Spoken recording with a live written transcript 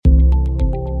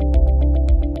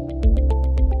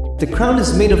the crown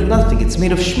is made of nothing. It's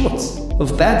made of schmutz,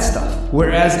 of bad stuff.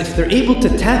 Whereas if they're able to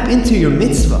tap into your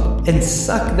mitzvah and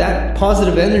suck that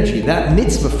positive energy, that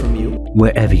mitzvah from you,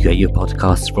 wherever you get your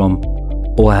podcasts from,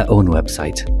 or our own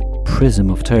website,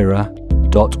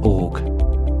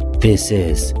 prismoftorah.org. This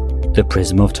is the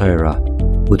Prism of Torah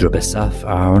with Rabbi Asaf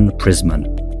Aaron Prisman.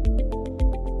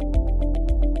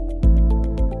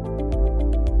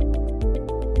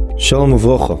 Shalom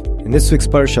uvrocha. In this week's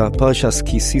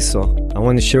Parshas Sisa, I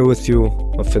want to share with you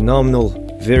a phenomenal,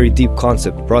 very deep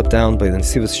concept brought down by the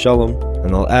Nesivos Shalom,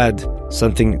 and I'll add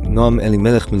something Noam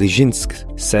Elimelech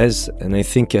Milizhinsk says, and I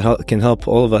think it can help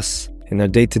all of us in our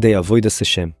day-to-day avodas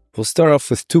Hashem. We'll start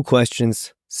off with two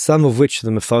questions, some of which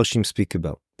the Mefarshim speak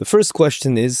about. The first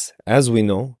question is, as we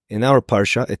know, in our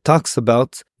Parsha, it talks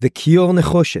about the Kior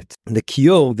Nechoshet. The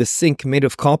Kior, the sink made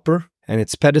of copper, and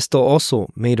its pedestal also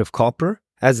made of copper.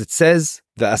 As it says,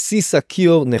 the Sisa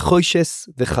Kior Nechoshes,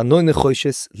 the Chanoi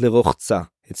Nechoshes Lerochza.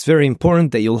 It's very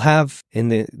important that you'll have in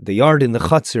the yard, in the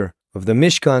Chatzir of the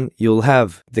Mishkan, you'll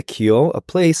have the Kior, a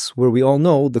place where we all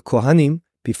know the Kohanim,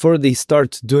 before they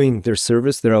start doing their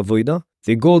service, their avodah,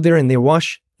 they go there and they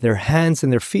wash their hands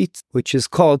and their feet, which is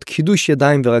called Kiddush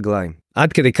Yadayim V'Raglayim.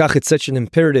 Ad Kedei Kach, it's such an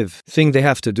imperative thing they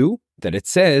have to do, that it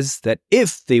says that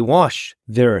if they wash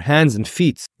their hands and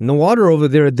feet in the water over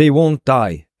there, they won't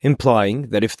die. Implying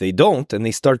that if they don't, and they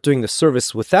start doing the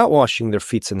service without washing their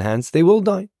feet and hands, they will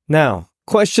die. Now,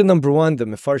 question number one that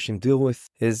Mefarshim deal with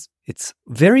is, it's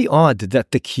very odd that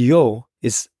the Kiyo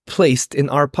is placed in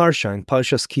our Parsha, in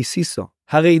Parshas Sisa.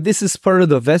 Hare, this is part of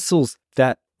the vessels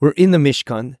that were in the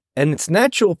Mishkan, and its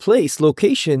natural place,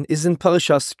 location, is in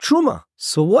Parshas Truma.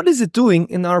 So what is it doing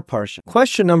in our Parsha?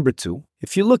 Question number two,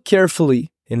 if you look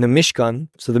carefully in the Mishkan,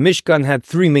 so the Mishkan had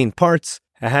three main parts.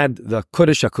 It had the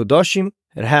Kodesh HaKodashim,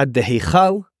 it had the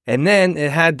Heichal, and then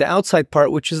it had the outside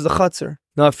part, which is the Chatzir.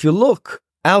 Now, if you look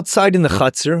outside in the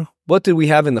Chatzir, what did we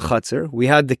have in the Chatzir? We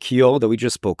had the Kiyol that we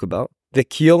just spoke about, the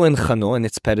Kiyol and Chano and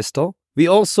its pedestal. We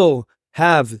also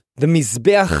have the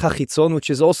Mizbeach HaChitzon, which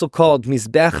is also called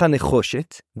Mizbeach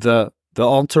HaNechoshet, the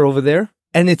altar over there.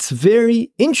 And it's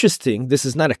very interesting. This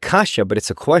is not a kasha, but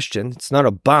it's a question. It's not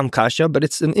a bomb kasha, but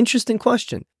it's an interesting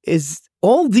question. Is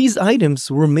all these items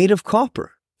were made of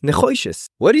copper? Nechoshes.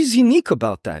 What is unique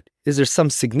about that? Is there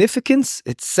some significance?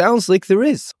 It sounds like there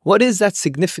is. What is that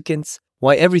significance?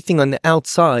 Why everything on the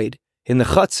outside in the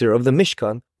Chatzir of the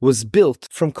Mishkan was built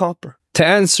from copper? To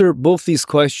answer both these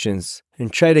questions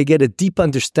and try to get a deep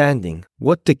understanding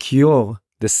what the Kior,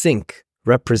 the sink,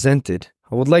 represented,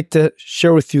 I would like to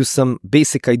share with you some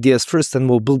basic ideas first, and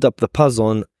we'll build up the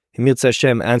puzzle and Mirza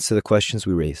Hashem answer the questions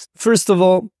we raised. First of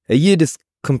all, a Yid is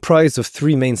comprised of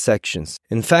three main sections.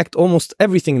 In fact, almost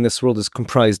everything in this world is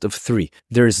comprised of three.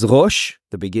 There's Rosh,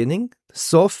 the beginning,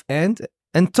 Sof, and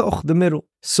Toch, the middle.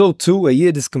 So too, a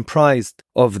Yid is comprised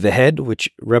of the head, which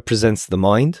represents the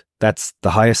mind. That's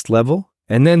the highest level.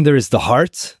 And then there's the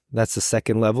heart. That's the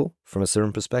second level from a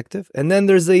certain perspective. And then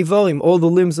there's the Ivarim, all the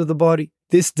limbs of the body.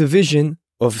 This division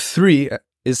of three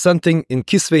is something in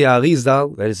Kisvei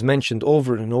Arizal that is mentioned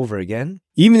over and over again.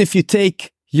 Even if you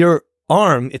take your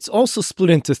arm, it's also split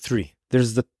into three.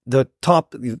 There's the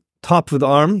top of the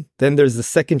arm, then there's the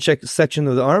second section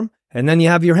of the arm, and then you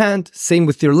have your hand, same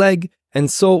with your leg,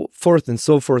 and so forth and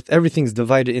so forth. Everything's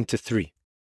divided into three.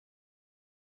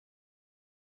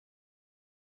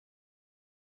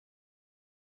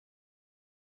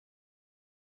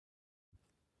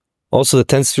 Also, the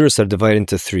 10 spheres are divided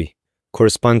into three,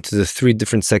 correspond to the three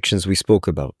different sections we spoke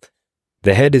about.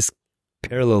 The head is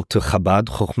parallel to Chabad,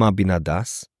 Chochmah Bina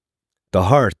Das. The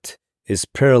heart is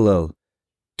parallel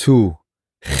to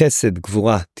Chesed,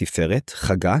 Gvura, Tiferet,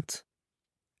 Chagat,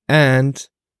 and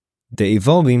the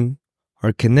Ivarim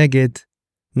are Keneged,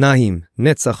 Nahim,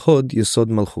 Netzach Hod, Yesod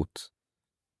Malchut.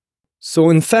 So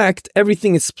in fact,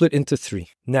 everything is split into three.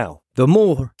 Now, the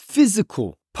more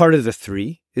physical part of the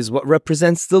three is what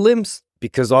represents the limbs,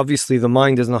 because obviously the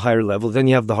mind is on a higher level. Then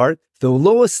you have the heart. The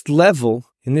lowest level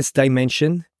in this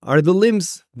dimension are the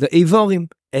limbs, the Ivarim.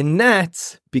 And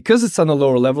that, because it's on a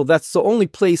lower level, that's the only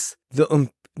place the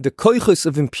koichos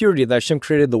of impurity that Hashem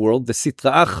created the world, the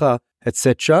sitra acha,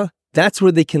 etc., that's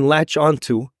where they can latch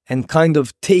onto and kind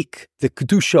of take the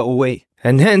kedusha away.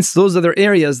 And hence, those are the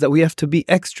areas that we have to be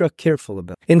extra careful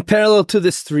about. In parallel to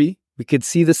this three, we could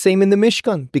see the same in the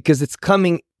Mishkan, because it's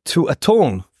coming to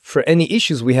atone for any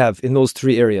issues we have in those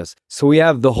three areas. So we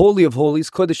have the Holy of Holies,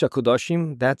 Kodesh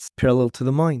HaKodashim, that's parallel to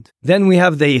the mind. Then we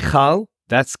have the Eichal,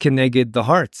 that's Keneged the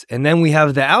heart. And then we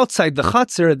have the outside, the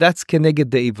Chatzir, that's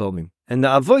Keneged the Ivomim. And the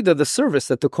Avodah, the service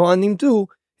that the Kohanim do,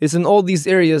 is in all these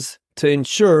areas to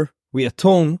ensure we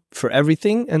atone for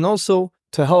everything and also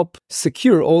to help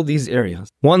secure all these areas.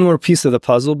 One more piece of the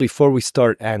puzzle before we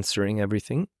start answering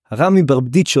everything. Rami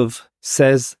Barbdichov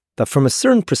says that from a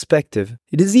certain perspective,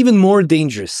 it is even more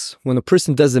dangerous when a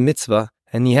person does a mitzvah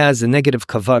and he has a negative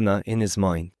kavana in his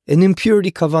mind, an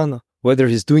impurity kavana, whether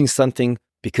he's doing something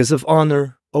because of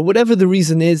honor or whatever the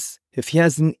reason is. If he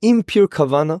has an impure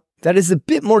kavana, that is a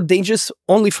bit more dangerous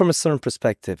only from a certain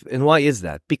perspective. And why is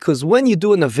that? Because when you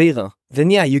do an avera,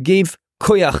 then you gave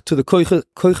koyach to the koiche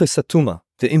satuma.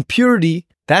 The impurity,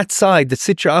 that side, the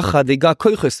sitra acha, they got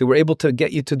koiches, they were able to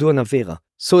get you to do an avera.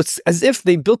 So it's as if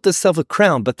they built themselves a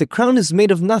crown, but the crown is made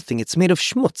of nothing. It's made of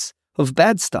schmutz, of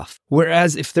bad stuff.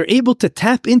 Whereas if they're able to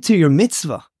tap into your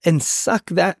mitzvah and suck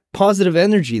that positive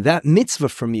energy, that mitzvah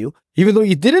from you, even though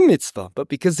you did a mitzvah, but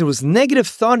because there was negative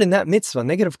thought in that mitzvah,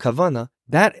 negative kavana,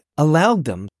 that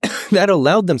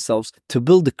allowed themselves to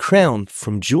build a crown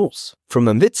from jewels, from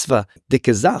a mitzvah, the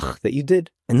kezach, that you did.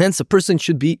 And hence a person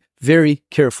should be very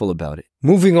careful about it.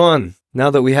 Moving on, now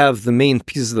that we have the main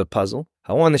pieces of the puzzle,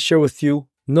 I want to share with you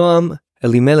Noam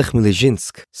Elimelech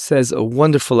Milezhinsk says a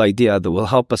wonderful idea that will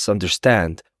help us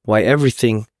understand why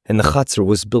everything in the Chatzar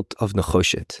was built of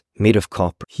nechoshet, made of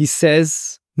copper. He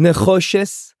says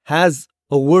nechoshes has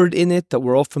a word in it that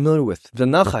we're all familiar with, the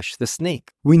nachash, the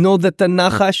snake. We know that the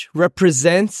nachash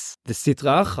represents the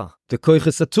sitra acha, the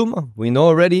koiches atuma. We know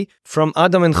already from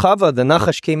Adam and Chava, the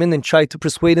nachash came in and tried to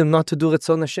persuade him not to do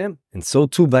Retzon Hashem. And so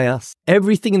too by us.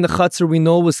 Everything in the Chatzar we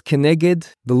know was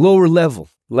keneged, the lower level.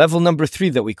 Level number 3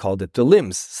 that we called it, the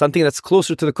limbs, something that's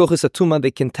closer to the koiches atuma,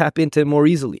 they can tap into it more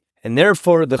easily. And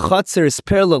therefore the Chatzar is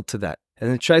parallel to that.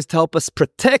 And it tries to help us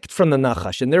protect from the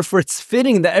nachash. And therefore it's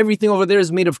fitting that everything over there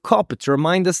is made of copper to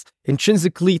remind us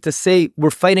intrinsically to say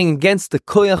we're fighting against the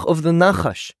koyach of the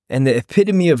nachash. And the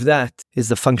epitome of that is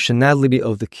the functionality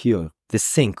of the kiyur, the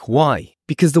sink. Why?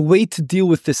 Because the way to deal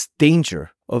with this danger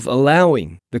of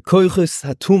allowing the koyches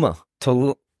hatuma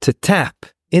to tap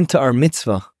into our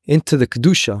mitzvah, into the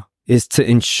kedusha, is to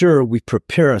ensure we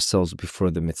prepare ourselves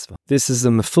before the mitzvah. This is a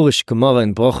mefurish Gemara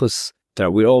in Brachos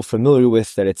that we're all familiar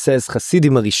with, that it says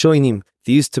Chasidim Arishonim,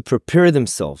 they used to prepare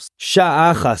themselves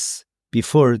sha'achas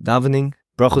before davening.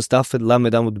 Brachos Dafed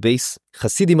Lamed Amud Beis.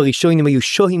 Chasidim Arishonim ayu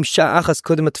shohim sha'achas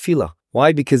kodem tefillah.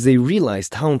 Why? Because they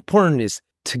realized how important it is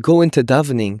to go into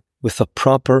davening with a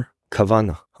proper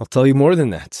kavana. I'll tell you more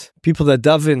than that. People that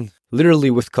daven literally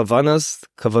with kavanot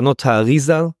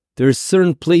ha'arizal, there are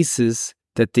certain places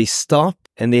that they stop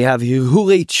and they have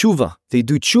hirurei tshuva. They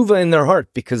do tshuva in their heart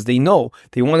because they know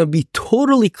they want to be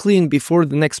totally clean before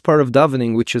the next part of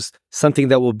davening, which is something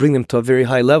that will bring them to a very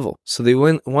high level. So they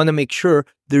want to make sure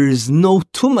there is no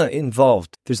tuma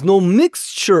involved. There's no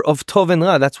mixture of tov and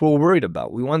ra. That's what we're worried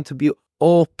about. We want to be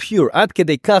all pure. Ad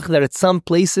kedei kach that at some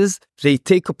places they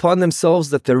take upon themselves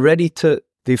that they're ready to,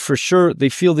 they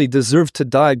feel they deserve to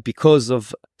die because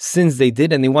of sins they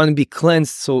did and they want to be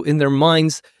cleansed. So in their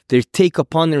minds, they take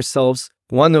upon themselves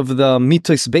one of the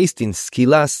mitos based in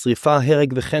skila, srifa,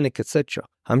 hereg, v'chenek, etc.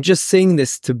 I'm just saying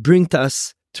this to bring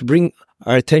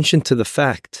our attention to the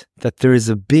fact that there is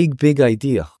a big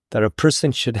idea that a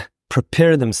person should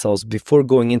prepare themselves before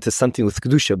going into something with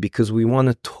kedusha, because we want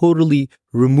to totally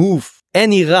remove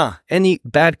any ra, any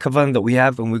bad kavan that we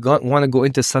have, and we want to go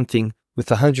into something with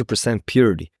 100%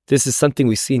 purity. This is something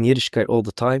we see in Yiddishkeit all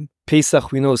the time.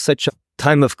 Pesach, we know, is such a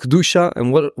time of kedusha,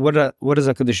 and what does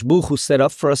HaKadosh Baruch Hu set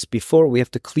up for us before? We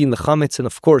have to clean the chametz, and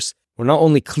of course, we're not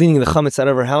only cleaning the chametz out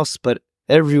of our house, but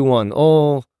everyone,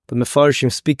 all the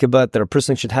mefarshim speak about that a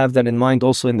person should have that in mind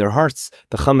also in their hearts.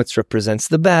 The chametz represents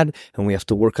the bad, and we have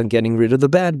to work on getting rid of the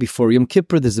bad. Before Yom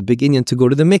Kippur, there's a big inyan to go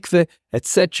to the mikveh,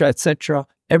 etc., etc.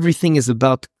 Everything is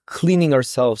about cleaning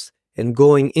ourselves and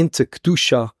going into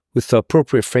kedusha with the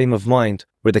appropriate frame of mind,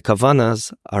 where the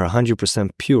kavanas are 100%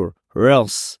 pure, or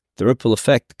else the ripple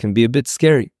effect can be a bit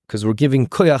scary, because we're giving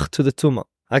koyach to the tuma.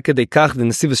 Akadei kach, the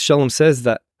Nesivos Shalom says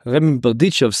that, Rebbe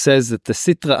Berdichev says that the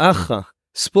Sitra Acha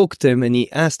spoke to him and he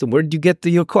asked him, where did you get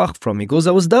your koyach from? He goes,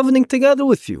 I was davening together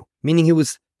with you. Meaning he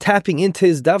was tapping into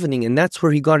his davening, and that's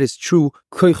where he got his true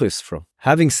koyches from.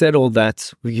 Having said all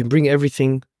that, we can bring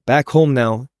everything back home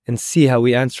now and see how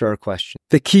we answer our question.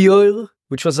 The kiyor,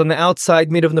 which was on the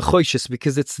outside made of nechoshes,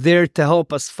 because it's there to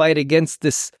help us fight against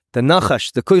this, the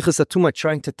nachash, the koiches atuma,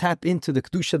 trying to tap into the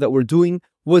kedusha that we're doing,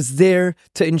 was there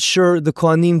to ensure the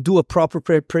kohanim do a proper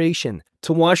preparation,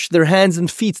 to wash their hands and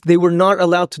feet. They were not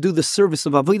allowed to do the service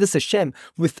of avodas Hashem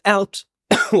without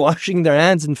washing their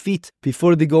hands and feet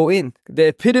before they go in. The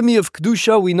epitome of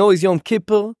kedusha we know is Yom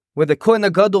Kippur, where the Kohen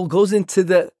HaGadol goes into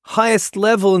the highest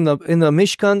level in the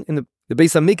Mishkan, in the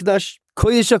Beis HaMikdash,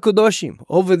 Kodesh HaKodoshim.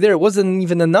 Over there, it wasn't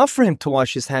even enough for him to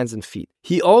wash his hands and feet.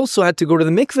 He also had to go to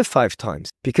the mikveh 5 times.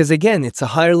 Because again, it's a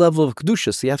higher level of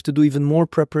Kedusha, so you have to do even more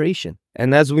preparation.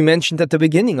 And as we mentioned at the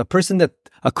beginning, a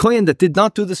kohen that did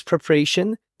not do this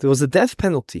preparation, there was a death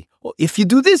penalty. Well, if you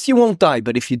do this, you won't die.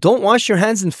 But if you don't wash your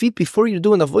hands and feet before you're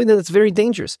doing avodah, that's very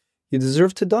dangerous. You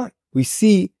deserve to die. We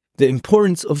see the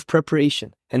importance of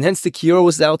preparation. And hence the kior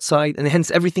was outside, and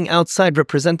hence everything outside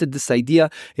represented this idea.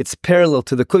 It's parallel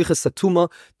to the koiches satuma,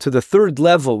 to the 3rd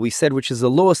level, we said, which is the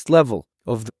lowest level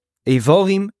of the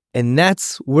evorim, and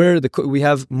that's where we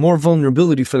have more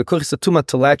vulnerability for the koiches satuma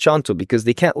to latch onto, because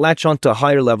they can't latch onto a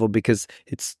higher level because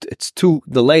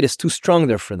the light is too strong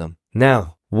there for them.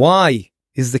 Now, why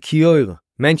is the kior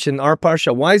mentioned in our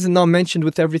parsha? Why is it not mentioned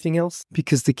with everything else?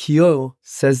 Because the kior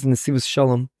says in the Sivas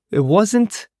Shalom, it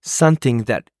wasn't something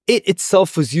that it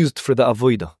itself was used for the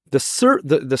avodah. The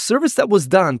service that was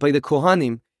done by the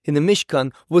Kohanim in the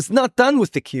Mishkan was not done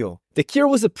with the kior. The kior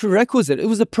was a prerequisite. It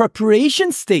was a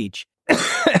preparation stage.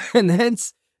 And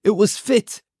hence, it was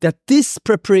fit that this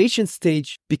preparation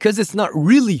stage, because it's not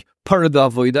really part of the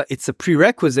avodah, it's a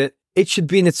prerequisite, it should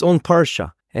be in its own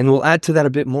parsha. And we'll add to that a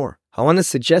bit more. I want to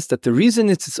suggest that the reason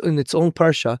it's in its own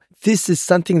parsha, this is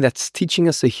something that's teaching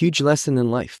us a huge lesson in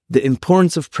life. The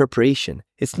importance of preparation.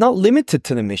 It's not limited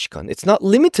to the Mishkan. It's not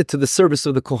limited to the service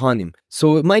of the Kohanim.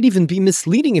 So it might even be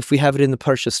misleading if we have it in the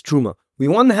parsha Struma. We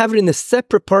want to have it in a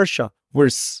separate parsha where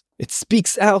it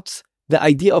speaks out the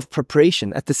idea of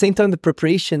preparation. At the same time, the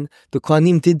preparation, the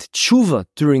Kohanim did tshuva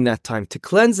during that time to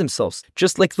cleanse themselves.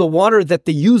 Just like the water that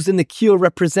they used in the kior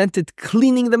represented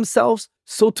cleaning themselves,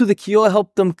 so too the kior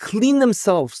helped them clean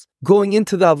themselves going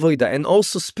into the avodah. And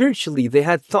also spiritually, they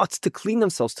had thoughts to clean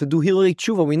themselves, to do hilei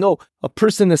tshuva. We know a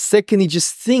person, the second he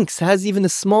just thinks, has even a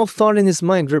small thought in his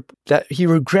mind that he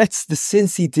regrets the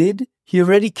sins he did, he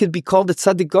already could be called a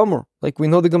tzaddik gomer. Like we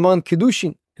know the Gemara in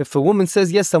Kedushin. If a woman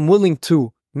says, yes, I'm willing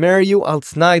to marry you, al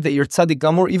t'nai that you're tzaddik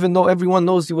gamor, even though everyone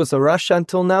knows he was a rasha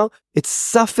until now, it's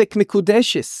safek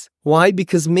mikudeshes. Why?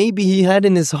 Because maybe he had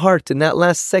in his heart in that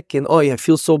last second, oh yeah, I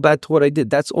feel so bad to what I did.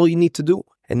 That's all you need to do.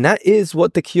 And that is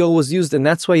what the kior was used, and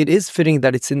that's why it is fitting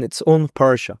that it's in its own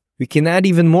parsha. We can add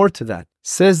even more to that.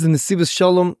 Says in the Sivas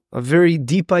Shalom a very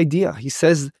deep idea. He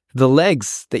says the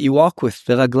legs that you walk with,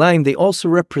 the raglaim, they also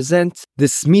represent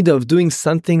this midah of doing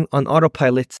something on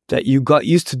autopilot, that you got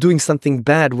used to doing something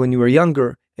bad when you were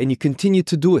younger, and you continue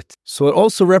to do it. So it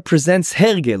also represents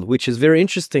hergel, which is very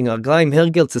interesting. Raglaim,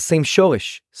 hergel, it's the same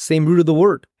shorish, same root of the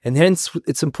word. And hence,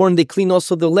 it's important they clean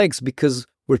also the legs, because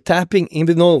we're tapping,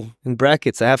 even though, in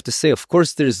brackets, I have to say, of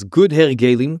course, there's good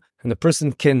hergelim, and the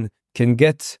person can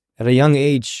get, at a young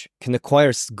age, can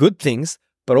acquire good things.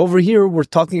 But over here, we're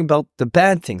talking about the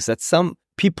bad things, that some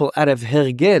people out of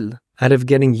hergel, out of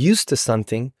getting used to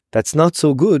something that's not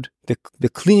so good, the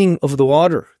cleaning of the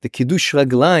water, the kiddush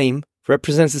raglaim,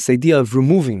 represents this idea of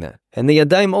removing that. And the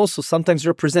yadayim also sometimes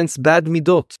represents bad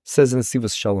midot, says in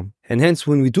Sivas Shalom. And hence,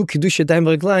 when we do kiddush yadayim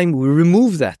raglaim, we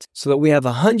remove that, so that we have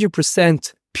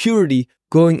 100% purity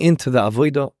going into the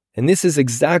avodah. And this is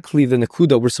exactly the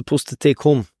nakuda we're supposed to take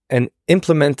home and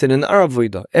implement it in our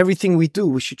avodah. Everything we do,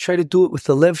 we should try to do it with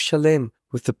the lev shalem,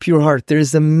 with the pure heart. There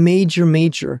is a major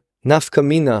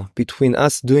nafkamina between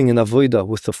us doing an avodah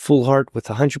with a full heart, with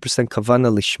 100%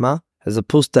 kavana lishma, as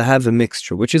opposed to have a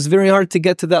mixture, which is very hard to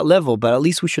get to that level, but at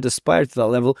least we should aspire to that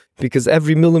level, because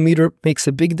every millimeter makes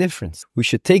a big difference. We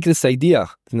should take this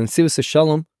idea that Sivas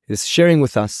Shalom is sharing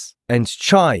with us and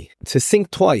try to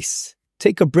think twice,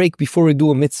 take a break before we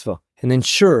do a mitzvah, and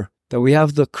ensure that we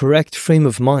have the correct frame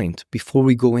of mind before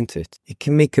we go into it. It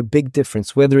can make a big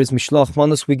difference, whether it's mishloach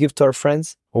manos we give to our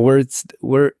friends, or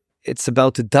where it's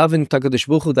about to daven HaKadosh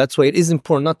Baruch Hu. That's why it is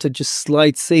important not to just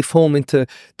slide safe home into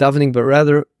davening, but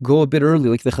rather go a bit early,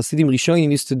 like the Hasidim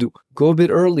Rishonim used to do. Go a bit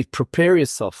early, prepare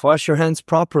yourself, wash your hands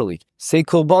properly, say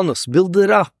kolbanos, build it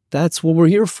up. That's what we're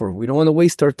here for. We don't want to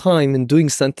waste our time in doing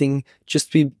something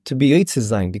just to be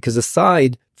Yitzhak, because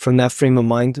aside from that frame of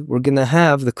mind, we're going to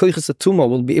have the koiches atuma.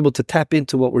 We'll be able to tap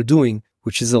into what we're doing,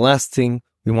 which is the last thing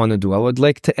we want to do. I would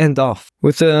like to end off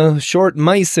with a short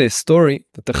maaseh story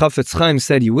that the Chafetz Chaim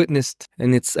said he witnessed,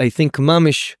 and it's, I think,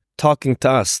 mamish talking to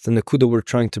us, the nakuda we're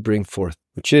trying to bring forth,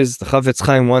 which is the Chafetz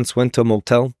Chaim once went to a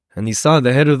motel, and he saw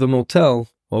the head of the motel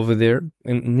over there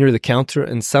near the counter,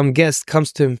 and some guest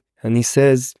comes to him, and he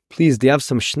says, please, do you have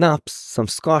some schnapps, some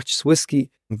scotch,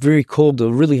 whiskey? I'm very cold,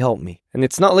 it'll really help me. And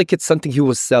it's not like it's something he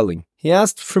was selling. He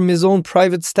asked from his own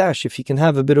private stash if he can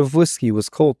have a bit of whiskey. He was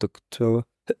cold to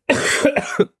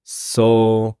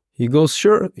So he goes,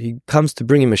 sure. He comes to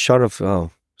bring him a shot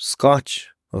of scotch,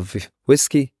 of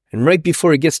whiskey. And right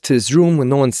before he gets to his room, when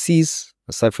no one sees,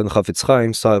 aside from the Chafetz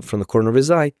Chaim, saw it from the corner of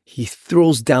his eye, he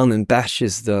throws down and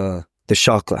bashes the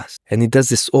shot glass. And he does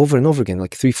this over and over again,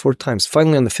 like 3-4 times.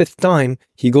 Finally, on the 5th time,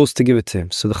 he goes to give it to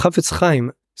him. So the Chafetz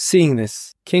Chaim, seeing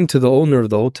this, came to the owner of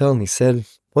the hotel and he said,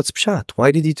 what's pshat?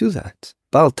 Why did he do that?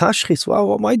 Baal Tashchis,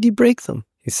 wow, why did he break them?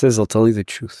 He says, I'll tell you the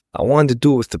truth. I wanted to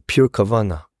do it with the pure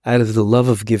kavanah, out of the love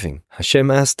of giving. Hashem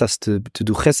asked us to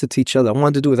do chesed to each other. I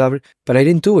wanted to do it, but I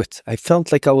didn't do it. I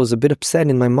felt like I was a bit upset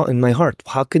in my heart.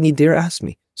 How can he dare ask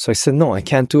me? So I said, no, I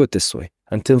can't do it this way.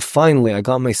 Until finally I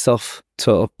got myself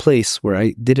to a place where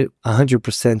I did it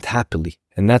 100% happily.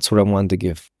 And that's what I wanted to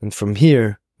give. And from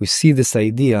here, we see this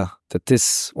idea that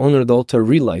this owner of the altar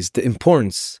realized the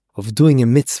importance of doing a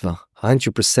mitzvah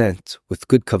 100% with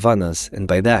good kavanas, and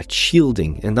by that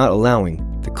shielding and not allowing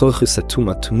the kochus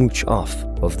atuma to mooch off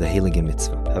of the heilige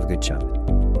mitzvah. Have a good Shabbat.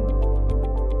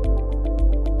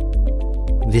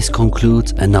 This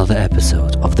concludes another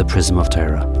episode of The Prism of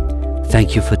Torah.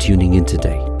 Thank you for tuning in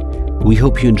today. We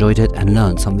hope you enjoyed it and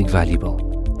learned something valuable.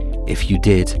 If you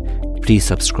did, please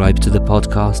subscribe to the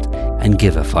podcast and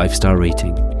give a 5-star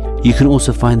rating. You can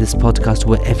also find this podcast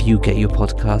wherever you get your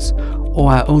podcasts, or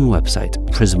our own website,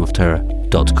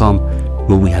 prismoftorah.com,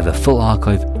 where we have a full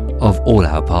archive of all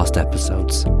our past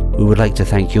episodes. We would like to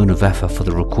thank Yona Vefa for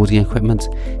the recording equipment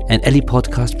and Eli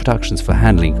Podcast Productions for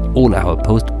handling all our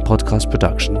post-podcast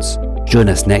productions. Join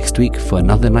us next week for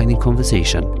another enlightening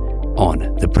conversation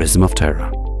on The Prism of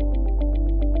Torah.